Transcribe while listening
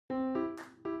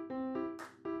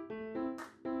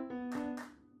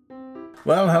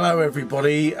Well, hello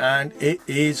everybody, and it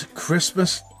is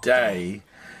Christmas Day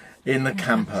in the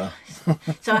camper.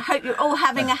 So I hope you're all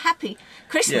having a happy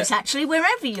Christmas, actually,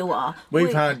 wherever you are.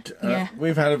 We've had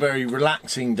a very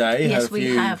relaxing day. Yes,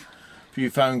 had a few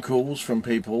phone calls from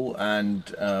people and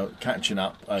catching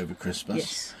up over Christmas.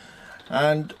 Yes.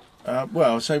 And,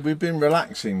 well, so we've been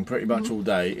relaxing pretty much all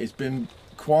day. It's been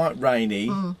quite rainy.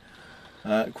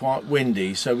 Quite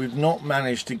windy, so we've not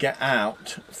managed to get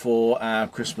out for our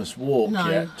Christmas walk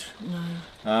yet.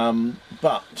 No.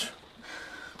 But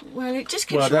well, it just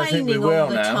keeps raining all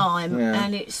the time,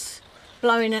 and it's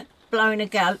blowing a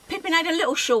gale. Pippin had a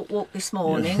little short walk this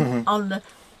morning on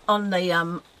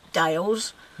the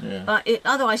dales, but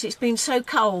otherwise it's been so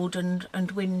cold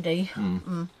and windy.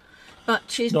 But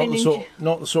she's not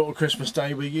the sort of Christmas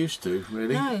day we're used to,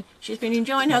 really. No, she's been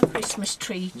enjoying her Christmas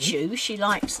tree chew. She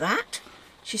likes that.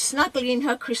 She's snugly in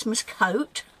her Christmas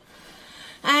coat.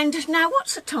 And now,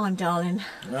 what's the time, darling?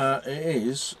 It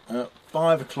is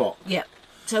 5 o'clock. Yep.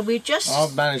 So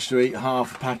I've managed to eat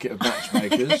half a packet of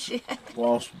matchmakers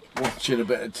whilst watching a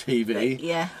bit of TV.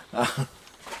 Yeah.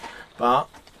 But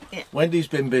Wendy's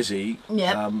been busy.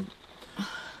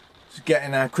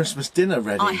 Getting our Christmas dinner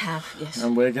ready. I have, yes.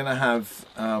 And we're going to have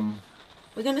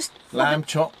lamb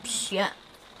chops. Yeah.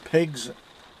 Pigs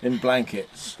in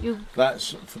blankets.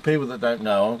 That's for people that don't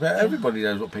know. Everybody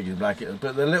knows what pig in blankets is,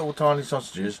 but they're little tiny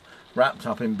sausages wrapped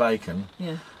up in bacon.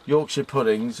 Yeah. Yorkshire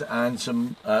puddings and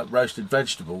some roasted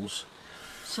vegetables.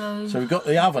 So we've got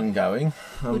the oven going.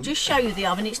 We'll just show you the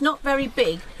oven. It's not very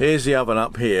big. Here's the oven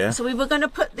up here. So we were going to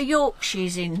put the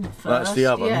Yorkshires in first. That's the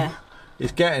oven. Yeah.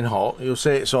 It's getting hot. You'll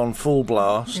see it's on full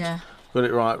blast. Yeah. Put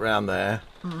it right round there.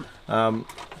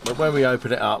 But when we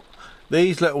open it up,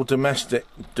 these little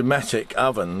domestic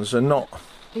ovens are not.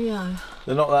 Yeah.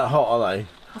 They're not that hot, are they?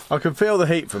 I can feel the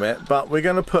heat from it, but we're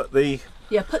going to put the.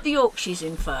 Yeah, put the Yorkshires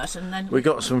in first, and then. We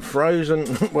got some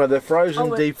frozen. Well, they're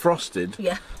frozen, defrosted.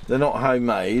 Yeah. They're not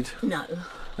homemade. No.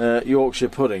 Yorkshire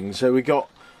puddings. So we got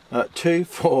 2,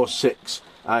 4, 6,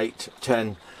 8,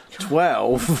 10,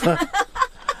 12.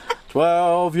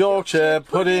 12 Yorkshire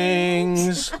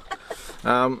puddings.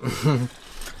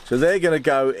 So they're going to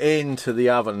go into the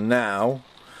oven now.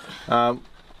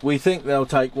 We think they'll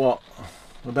take, what,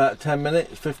 about 10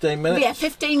 minutes, 15 minutes? Yeah,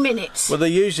 15 minutes. Well, they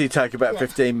usually take about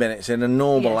 15 minutes in a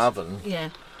normal oven. Yeah.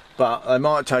 But they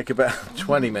might take about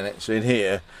 20 minutes in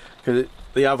here because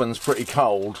the oven's pretty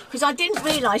cold. Because I didn't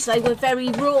realise they were very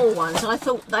raw ones. I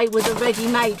thought they were the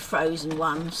ready-made frozen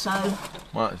ones. So.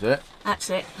 That's it. That's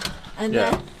it.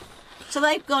 And so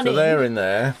they've gone in. So they're in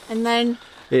there. And then.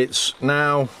 It's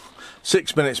now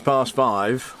 6 minutes past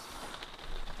 5.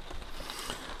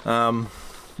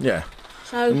 Yeah.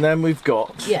 So, and then we've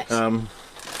got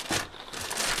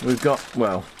we've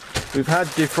had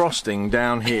defrosting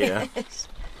down here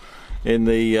in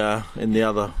the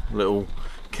other little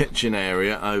kitchen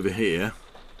area over here.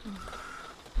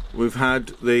 We've had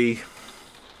the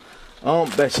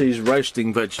Aunt Bessie's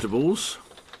roasting vegetables,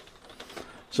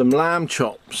 some lamb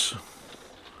chops,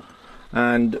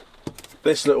 and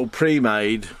this little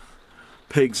pre-made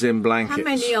pigs in blankets. How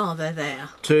many are there?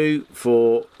 2,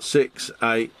 4, 6,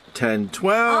 8, 10,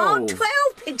 12. Oh,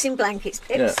 12 pigs in blankets,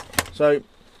 Pips. Yeah. So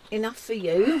enough for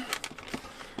you.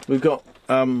 We've got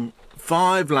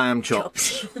 5 lamb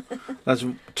chops. That's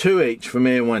 2 each for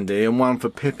me and Wendy, and 1 for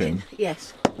Pippin.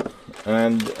 Yes.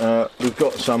 And we've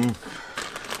got some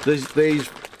these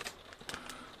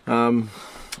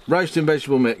roasting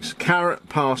vegetable mix: carrot,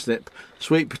 parsnip,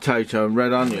 sweet potato and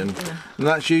red onion. And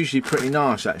that's usually pretty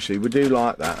nice, actually. We do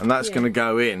like that, and that's going to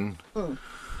go in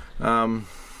I'm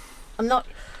not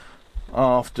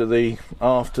after the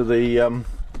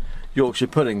Yorkshire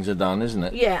puddings are done, isn't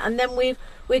it? Yeah, and then we're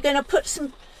going to put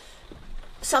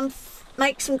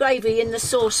make some gravy in the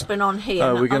saucepan on here.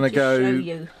 Oh, we're going to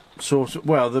go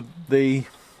well, the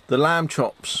lamb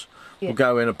chops will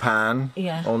go in a pan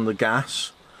on the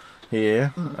gas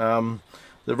here.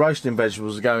 The roasting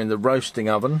vegetables go in the roasting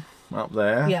oven up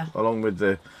there, along with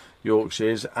the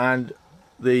Yorkshires, and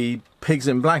the pigs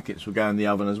in blankets will go in the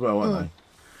oven as well, won't they?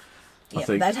 Yeah,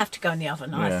 they'd have to go in the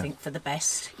oven, I think, for the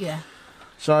best. Yeah.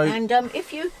 So, and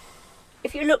if you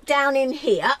look down in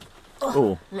here,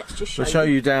 let's just show I'll show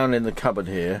you down in the cupboard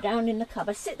here. Down in the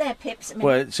cupboard. Sit there, Pips.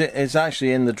 Well, it's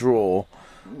actually in the drawer.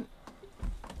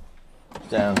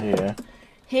 Down here.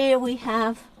 Here we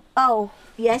have. Oh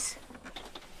yes.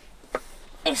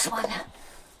 This one.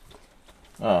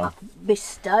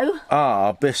 Bisto.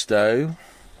 Bisto.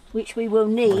 Which we will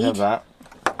need. We have that.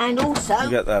 And also. You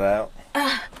get that out.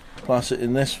 Plus it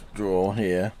in this drawer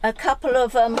here. A couple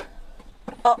of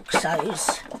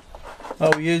Oxos.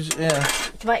 Oh, we use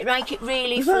to make it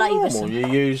really flavoursome. You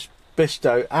use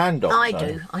Bisto and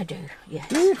Oxo? I do,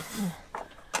 yes.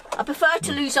 I prefer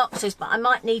to lose Oxos, but I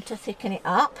might need to thicken it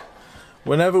up.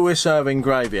 Whenever we're serving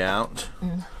gravy out,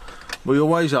 we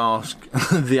always ask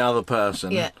the other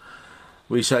person. Yeah.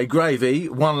 We say, gravy,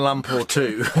 1 lump or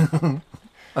 2.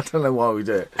 I don't know why we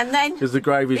do it. And then... Because the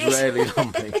gravy's rarely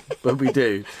lumpy, but we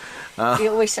do. We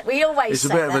always it's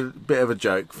a bit of a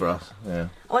joke for us. Yeah.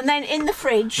 And then in the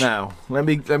fridge. Now let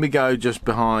me go just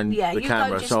behind the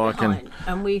camera so I can.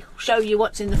 And we show you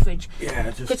what's in the fridge.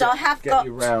 Yeah, just get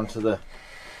you round to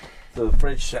the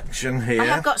fridge section here. I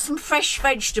have got some fresh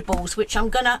vegetables which I'm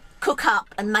gonna cook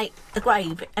up and make the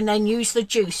gravy, and then use the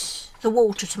juice, the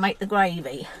water, to make the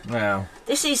gravy. Now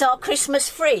this is our Christmas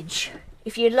fridge.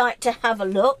 If you'd like to have a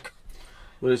look.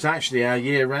 Well, it's actually our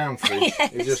year-round fridge.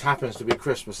 Yes. It just happens to be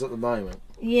Christmas at the moment.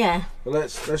 Yeah. Well,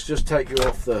 let's just take you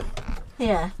off the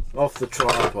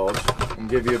tripod and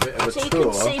give you a bit of a tour. So you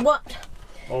can see what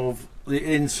of the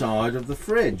inside of the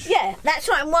fridge. Yeah, that's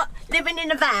right. And living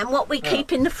in a van, what we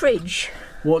keep in the fridge.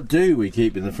 What do we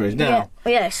keep in the fridge now?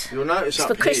 Yeah. Yes. You'll notice it's up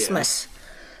for Christmas. Here,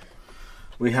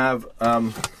 we have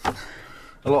a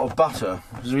lot of butter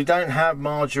because we don't have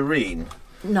margarine.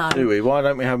 No. Do we? Why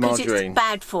don't we have margarine? Because it's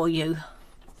bad for you.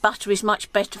 Butter is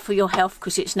much better for your health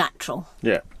because it's natural.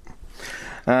 Yeah.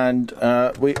 And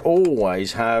we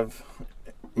always have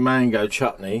mango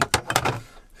chutney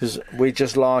because we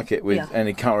just like it with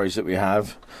any curries that we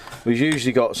have. We've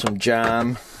usually got some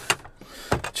jam,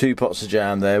 2 pots of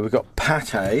jam there. We've got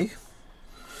pate.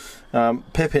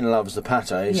 Pippin loves the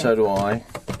pate, so do I.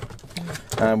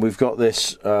 And we've got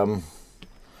this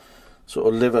sort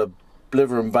of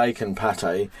liver and bacon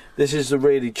pate. This is the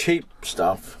really cheap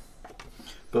stuff.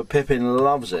 But Pippin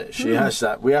loves it. She has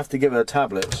that. We have to give her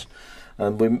tablets,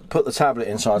 and we put the tablet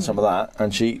inside some of that,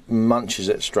 and she munches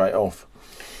it straight off.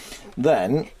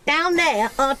 Then down there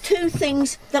are 2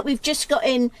 things that we've just got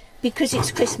in because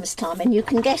it's Christmas time, and you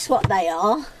can guess what they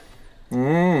are.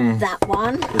 That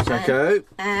one. Prosecco.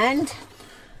 And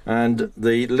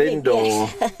the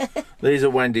Lindor. Yes. These are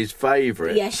Wendy's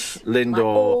favourites. Yes.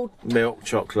 Lindor milk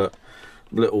chocolate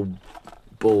little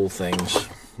ball things.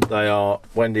 They are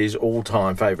Wendy's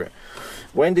all-time favourite.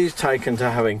 Wendy's taken to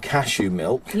having cashew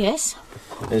milk. Yes.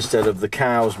 Instead of the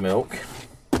cow's milk.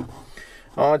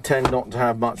 I tend not to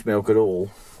have much milk at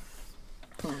all.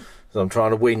 So I'm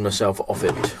trying to wean myself off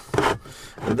it.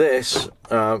 And this,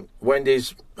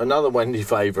 Wendy's, another Wendy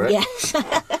favourite. Yes.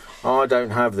 I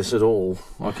don't have this at all.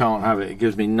 I can't have it. It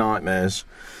gives me nightmares.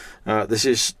 This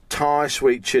is Thai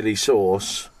sweet chilli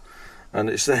sauce. And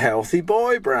it's the Healthy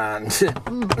Boy brand.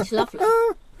 It's lovely.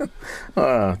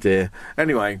 Oh dear.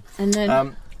 Anyway, and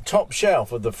then top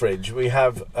shelf of the fridge we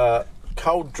have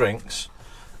cold drinks,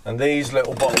 and these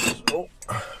little bottles.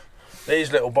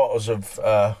 These little bottles of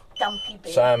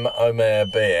Sam Omer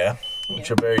beer, which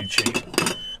are very cheap.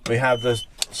 We have the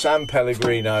San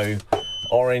Pellegrino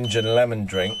orange and lemon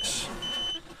drinks.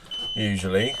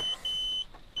 Usually,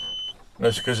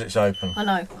 that's because it's open. I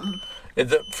know.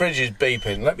 The fridge is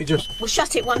beeping. Let me just. We'll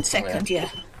shut it 1 second. Yeah.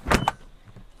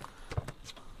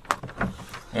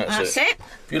 That's it.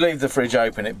 If you leave the fridge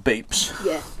open, it beeps.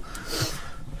 Yeah.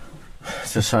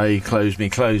 To say, close me,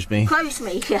 close me. Close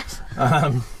me, yes.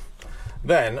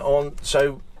 Then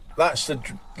so that's the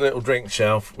little drink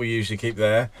shelf we usually keep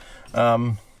there.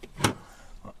 I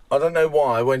don't know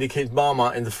why Wendy keeps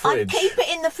Marmite in the fridge. I keep it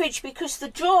in the fridge because the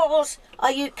drawers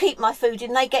I keep my food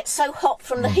in, they get so hot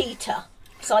from the heater.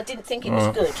 So I didn't think it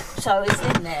was good. So it's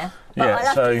in there. But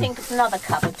I'll have to think of another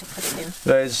cupboard to put it in.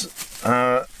 There's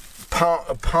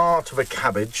part of a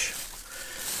cabbage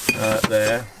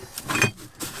there.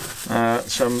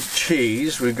 Some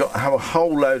cheese. We've got have a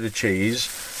whole load of cheese.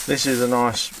 This is a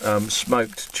nice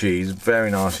smoked cheese,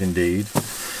 very nice indeed.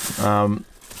 A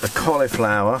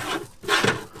cauliflower.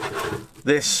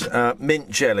 This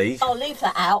mint jelly. Oh, leave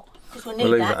that out because we'll need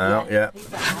leave that out. Yeah. Leave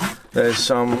that out. There's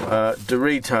some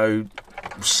Dorito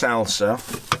salsa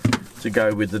to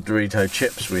go with the Dorito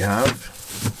chips we have.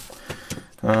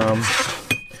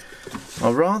 I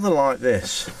rather like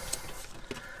this.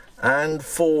 And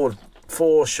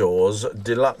Foreshore's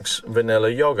Deluxe Vanilla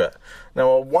Yogurt.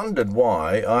 Now I wondered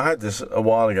why, I had this a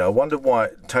while ago, I wondered why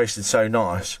it tasted so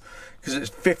nice, because it's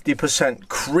 50%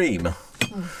 cream.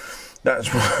 That's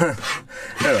why.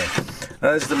 Anyway,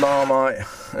 there's the Marmite,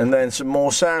 and then some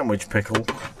more sandwich pickle,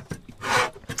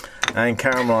 and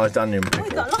caramelised onion pickle.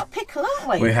 We've got a lot of pickle,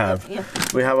 haven't we? We have. Yeah.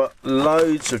 We have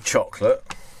loads of chocolate.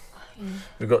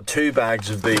 We've got 2 bags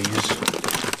of these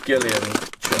Gillian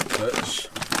chocolates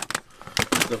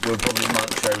that we'll probably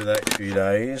munch over the next few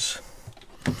days.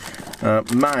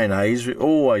 Mayonnaise, we've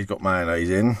always got mayonnaise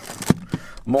in.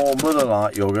 More Mother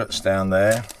Light yogurts down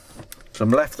there. some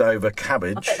leftover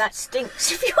cabbage. I bet that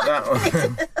stinks if you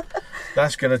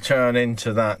that's going to turn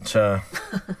into that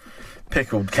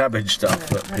pickled cabbage stuff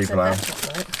that people have.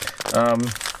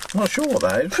 Right. Not sure what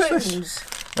that is. Prunes.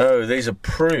 Oh, these are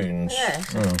prunes.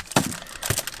 Yes. Oh.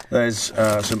 There's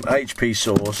some HP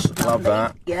sauce. Love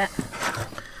that. Yeah.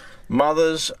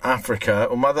 Mother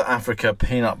Africa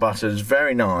peanut butter is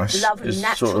very nice. Lovely, it's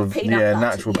natural sort of, peanut butter.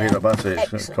 Natural peanut butter.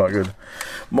 It's quite good.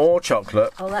 More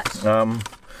chocolate. Oh, that's...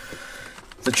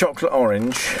 the chocolate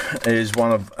orange is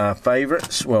one of our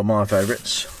favourites. Well, my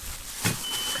favourites.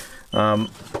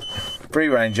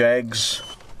 Free-range eggs.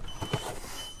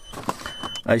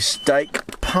 A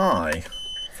steak pie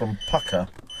from Pucker.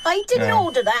 I didn't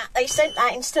order that. They sent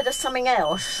that instead of something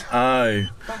else. Oh,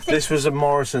 this was a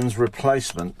Morrison's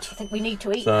replacement. I think we need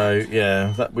to eat that. So,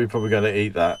 yeah, we probably got to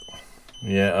eat that.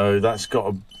 Yeah, that's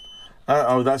got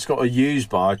a use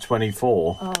by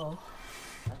 24. Oh.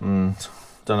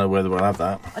 Don't know whether we'll have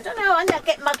that. I don't know. I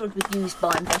get muddled with use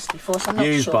by and best before, so I'm not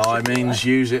use sure. By means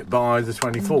use it by the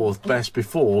 24th. Best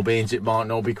before means it might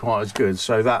not be quite as good,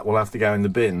 so that will have to go in the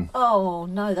bin. Oh,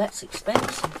 no, that's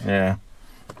expensive. Yeah.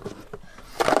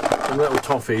 Some little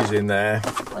toffees in there.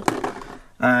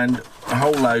 And a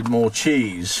whole load more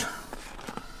cheese.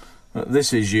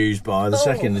 This is used by the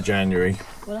 2nd of January.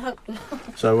 Well, I hope...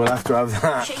 So we'll have to have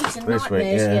that cheese and this week.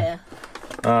 Yeah.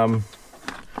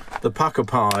 The Pucker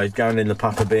pie going in the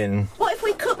Pucker bin. What if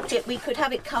we cooked it? We could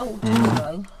have it cold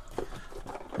tomorrow.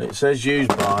 It says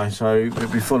used by, so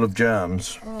it'd be full of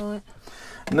germs. Right.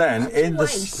 And then in the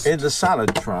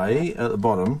salad tray at the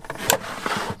bottom,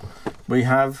 we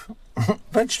have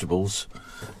vegetables.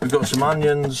 We've got some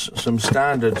onions, some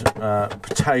standard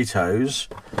potatoes.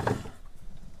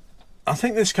 I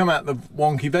think this come out the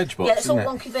wonky veg box. Yeah, it's all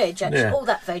wonky veg, actually. Yeah. All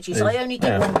that veggies. I only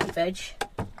get wonky veg.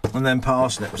 And then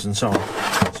parsnips and so on.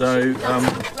 So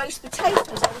roast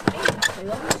potatoes.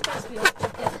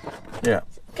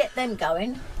 Get them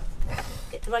going.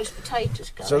 Get the roast potatoes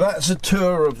going. So that's a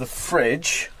tour of the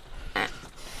fridge.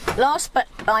 Last but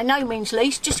by no means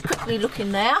least, just quickly look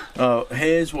in there. Oh,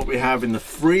 here's what we have in the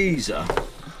freezer.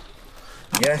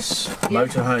 Yes,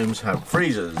 motorhomes have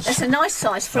freezers. It's a nice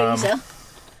size freezer.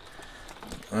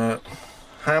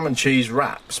 Ham and cheese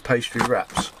wraps, pastry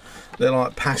wraps. They're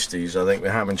like pasties, I think,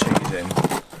 with ham and cheese in.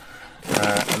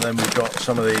 And then we've got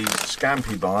some of these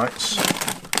scampi bites.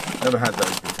 Never had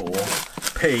those before.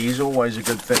 Peas, always a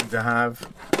good thing to have.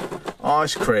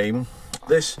 Ice cream.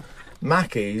 This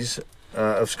Mackey's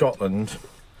of Scotland,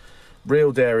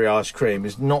 real dairy ice cream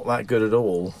is not that good at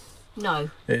all. No.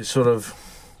 It's sort of,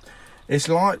 it's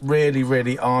like really,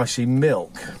 really icy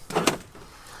milk.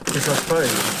 Which I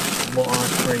suppose what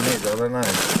ice cream is, I don't know.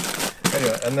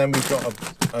 Anyway, and then we've got a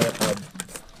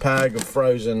bag of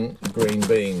frozen green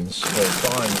beans, or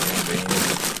fine green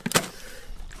beans.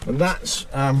 And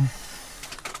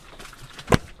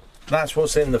that's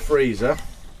what's in the freezer.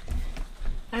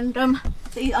 And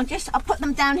I put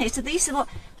them down here. So these are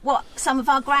what some of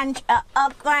our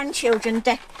grandchildren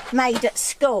made at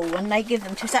school, and they give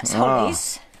them to us. That's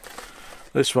Holly's.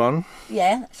 This one.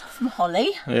 Yeah, that's from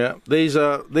Holly. Yeah, these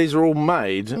are all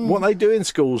made. What they do in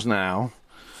schools now,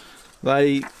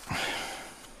 they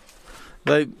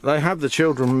have the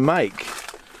children make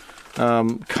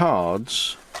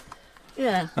cards.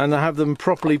 Yeah. And they have them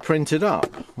properly printed up.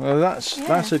 Well, that's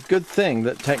a good thing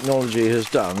that technology has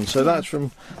done. So that's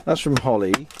from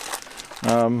Holly.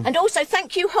 And also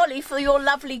thank you, Holly, for your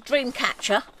lovely dream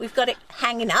catcher. We've got it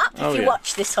hanging up. If you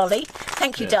watch this, Holly,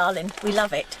 thank you, darling. We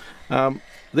love it.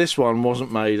 This one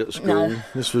wasn't made at school. No.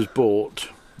 This was bought.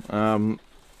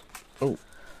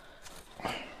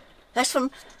 That's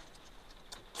from.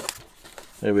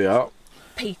 Here we are.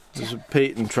 Pete. This is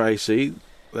Pete and Tracy.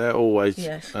 They're always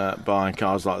buying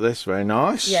cars like this. Very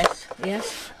nice. Yes,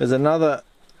 yes. There's another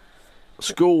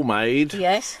school made.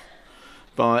 Yes.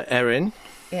 By Erin.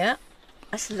 Yeah.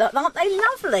 Aren't they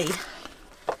lovely?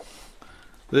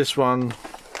 This one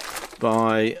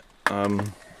by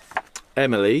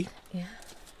Emily.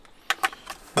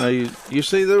 Yeah. You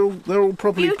see, they're all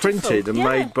properly beautiful. Printed and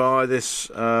made by this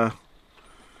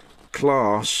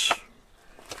class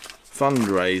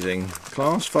fundraising.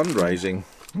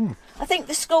 I think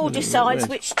the school decides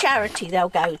which charity they'll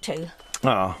go to.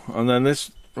 And then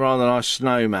this rather nice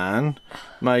snowman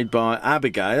made by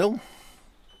Abigail.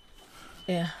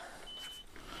 Yeah.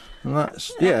 And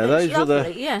that's those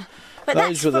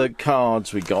were the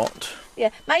cards we got. Yeah,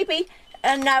 maybe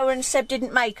Noah and Seb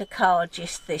didn't make a card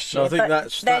just this year. No, I think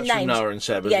that's from Noah and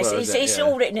Seb as well. Yes, it's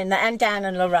all written in there, and Dan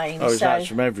and Lorraine. Oh, that's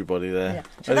from everybody there. Yeah.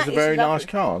 So it's a very nice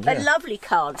card. They're lovely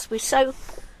cards. We're so.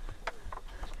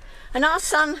 And our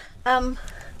son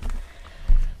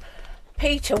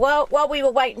Peter, while we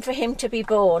were waiting for him to be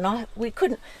born, we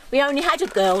only had a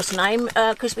girl's name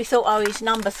because we thought, oh, he's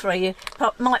number 3,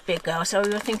 might be a girl, so we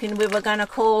were thinking we were going to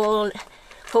call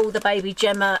the baby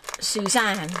Gemma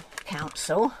Suzanne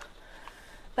Council.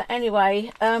 But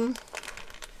anyway, then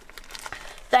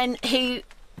it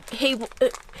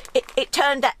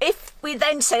turned out, if we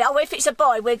then said, oh, if it's a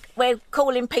boy, we're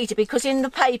calling Peter, because in the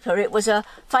paper it was a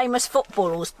famous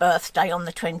footballer's birthday on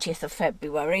the 20th of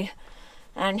February.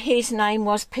 And his name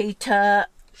was Peter...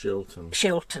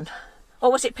 Shilton.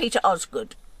 Or was it Peter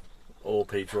Osgood? Or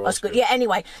Peter Osgood. Yeah,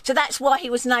 anyway. So that's why he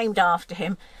was named after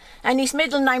him. And his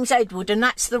middle name's Edward, and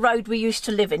that's the road we used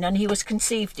to live in, and he was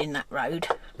conceived in that road.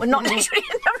 Well, not literally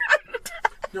in the road.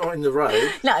 Not in the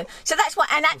road? No. So that's why...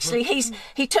 And actually,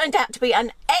 he turned out to be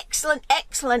an excellent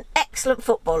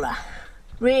footballer.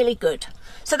 Really good.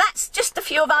 So that's just a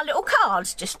few of our little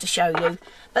cards, just to show you.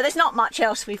 But there's not much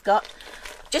else we've got.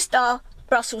 Just our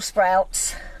Brussels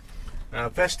sprouts. Our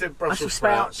festive Brussels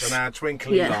sprouts and our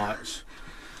twinkly lights.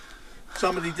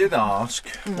 Somebody did ask,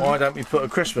 why don't we put a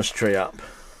Christmas tree up?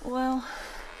 Well,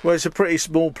 it's a pretty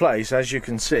small place, as you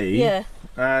can see. Yeah.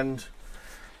 And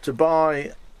to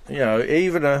buy, you know,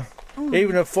 even a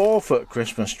 4-foot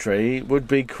Christmas tree would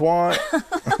be quite...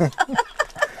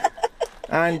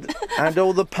 and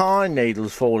all the pine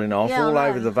needles falling off all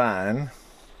over the van.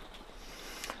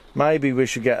 Maybe we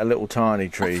should get a little tiny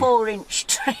tree. A 4-inch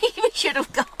tree we should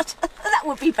have got. That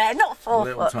would be better, not 4 foot. A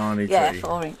little tiny tree. Yeah,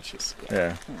 4 inches.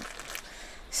 Yeah.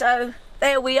 So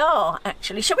there we are,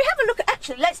 actually. Shall we have a look at...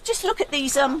 Actually, let's just look at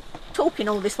these, talking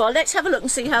all this while. Let's have a look and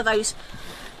see how those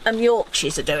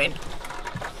Yorkshires are doing.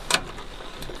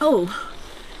 Oh,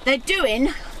 they're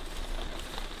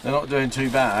not doing too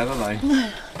bad, are they?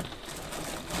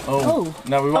 Oh,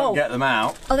 no, we won't get them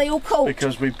out. Are they all cold?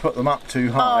 Because we put them up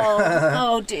too high.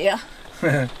 Oh dear.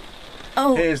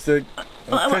 Here's the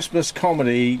Christmas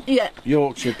comedy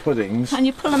Yorkshire puddings. Can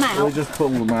you pull them out? We just pull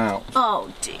them out.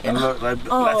 Oh dear. And look, they've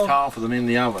left half of them in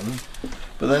the oven,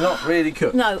 but they're not really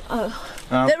cooked. No.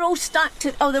 They're all stuck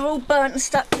to... Oh, they're all burnt and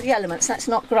stuck to the elements. That's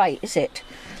not great, is it?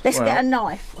 Let's get a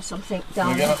knife or something,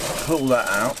 darling. We're going to pull that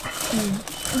out.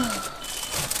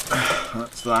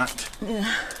 That's that.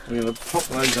 Yeah. We're going to pop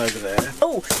those over there.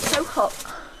 Oh, so hot.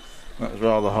 That was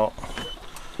rather hot.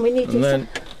 We need and then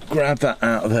grab that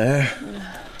out of there.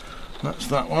 Yeah. That's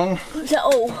that one. Is that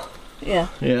all? Yeah.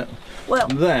 Yeah. Well,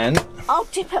 and then... I'll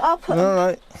dip it up. All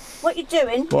right. What are you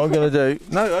doing? What I'm going to do...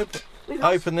 No,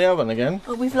 open the oven again.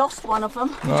 Oh, we've lost one of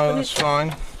them. No, that's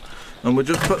fine. And we'll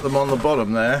just put them on the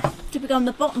bottom there. Dip it on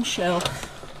the bottom shelf.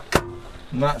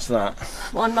 And that's that.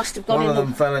 One must have gone in. One of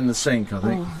them fell in the sink, I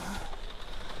think. Oh.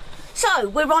 So,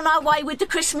 we're on our way with the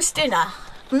Christmas dinner.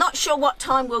 I'm not sure what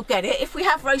time we'll get it. If we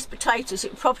have roast potatoes,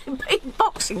 it'll probably be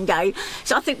Boxing Day.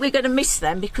 So I think we're going to miss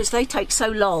them because they take so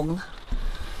long.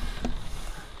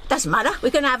 Doesn't matter.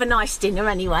 We're going to have a nice dinner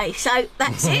anyway. So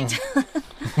that's it.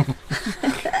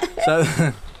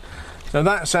 So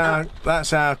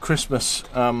that's our Christmas.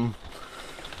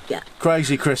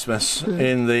 Crazy Christmas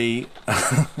in the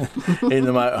in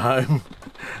the motorhome.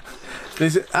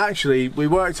 Actually, we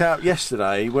worked out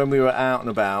yesterday when we were out and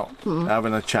about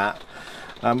having a chat.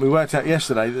 We worked out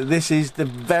yesterday that this is the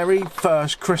very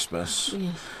first Christmas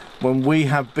when we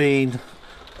have been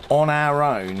on our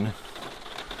own,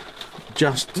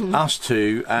 just us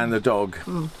two and the dog,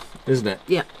 isn't it?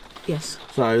 Yeah. Yes.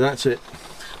 So that's it.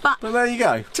 But there you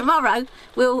go. Tomorrow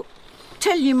we'll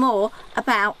tell you more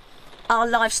about our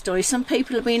life story. Some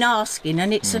people have been asking,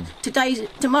 and it's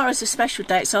tomorrow's a special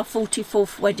day. It's our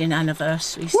 44th wedding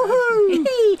anniversary.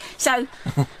 So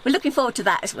we're looking forward to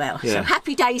that as well. Yeah. So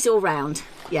happy days all round.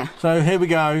 Yeah. So here we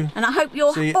go. And I hope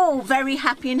you're all very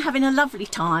happy and having a lovely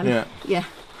time. Yeah. Yeah.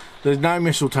 There's no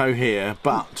mistletoe here,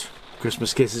 but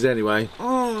Christmas kisses anyway.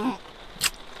 Love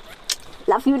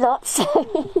you lots.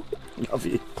 Love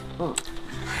you.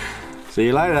 See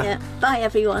you later. Yeah. Bye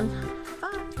everyone.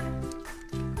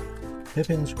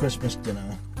 Pippin's Christmas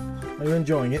dinner. Are you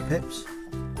enjoying it, Pips?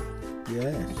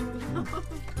 Yes.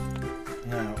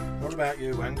 Now, what about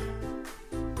you, Wen?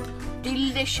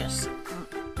 Delicious.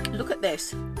 Look at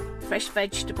this. Fresh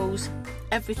vegetables,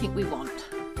 everything we want.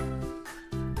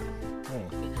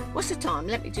 What's the time?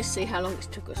 Let me just see how long it's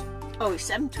took us. Oh,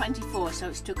 it's 7:24, so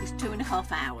it's took us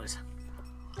 2.5 hours.